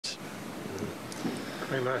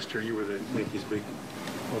Right, last year you were the Yankees' big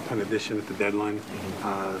bullpen addition at the deadline.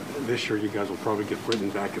 This year you guys will probably get Britton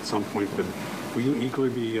back at some point, but will you equally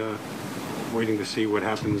be waiting to see what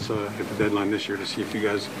happens at the deadline this year to see if you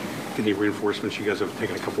guys get any reinforcements? You guys have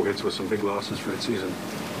taken a couple hits with some big losses for the season.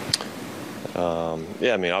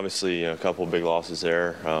 Yeah, I mean, obviously, a couple of big losses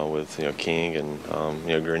there with King and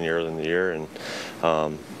Green early in the year, and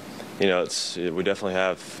we definitely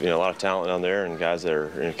have a lot of talent down there and guys that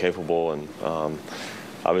are capable, and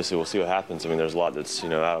obviously we'll see what happens. I mean, there's a lot that's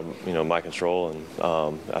out of my control, and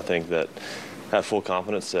I think that I have full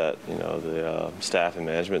confidence that the staff and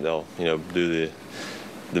management, they'll do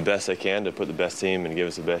the best they can to put the best team and give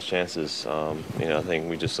us the best chances. I think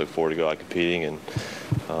we just look forward to go out competing, and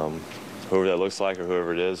whoever that looks like or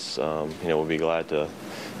whoever it is, we'll be glad to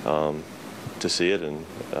see it, and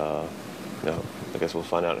I guess we'll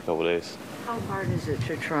find out in a couple of days. How hard is it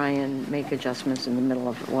to try and make adjustments in the middle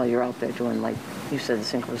of while you're out there doing, like you said, the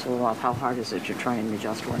sink was a little off? How hard is it to try and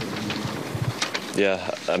adjust when? Yeah,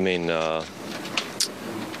 I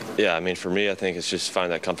mean, for me, I think it's just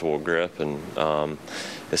find that comfortable grip, and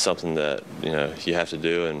it's something that you have to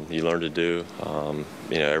do and you learn to do.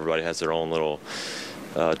 Everybody has their own little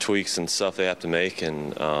tweaks and stuff they have to make,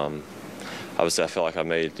 and obviously I felt like I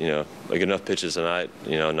made like enough pitches tonight,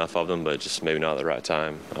 enough of them, but just maybe not at the right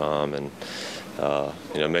time.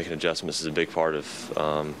 Making adjustments is a big part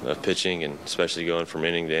of pitching, and especially going from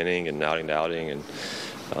inning to inning and outing to outing, and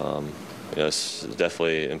it's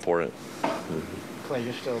definitely important. Clay,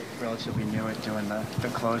 you're still relatively new at doing the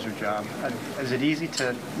closer job. Is it easy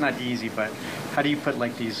to, not easy, but how do you put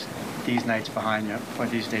like these nights behind you, or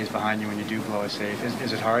these days behind you when you do blow a save?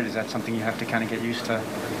 Is it hard? Is that something you have to kind of get used to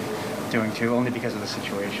doing too, only because of the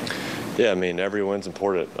situation? Yeah, I mean, every win's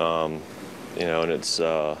important, and it's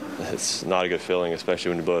not a good feeling, especially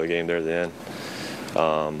when you blow a game there at the end.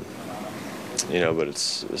 But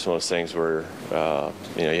it's one of those things where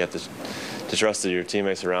you have to trust that your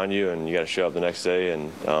teammates around you, and you got to show up the next day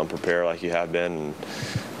and prepare like you have been, and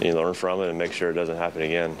you learn from it and make sure it doesn't happen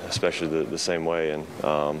again, especially the same way. And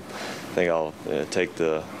I think I'll take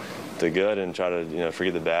the good and try to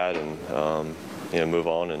forget the bad, and move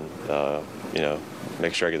on, and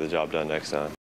make sure I get the job done next time.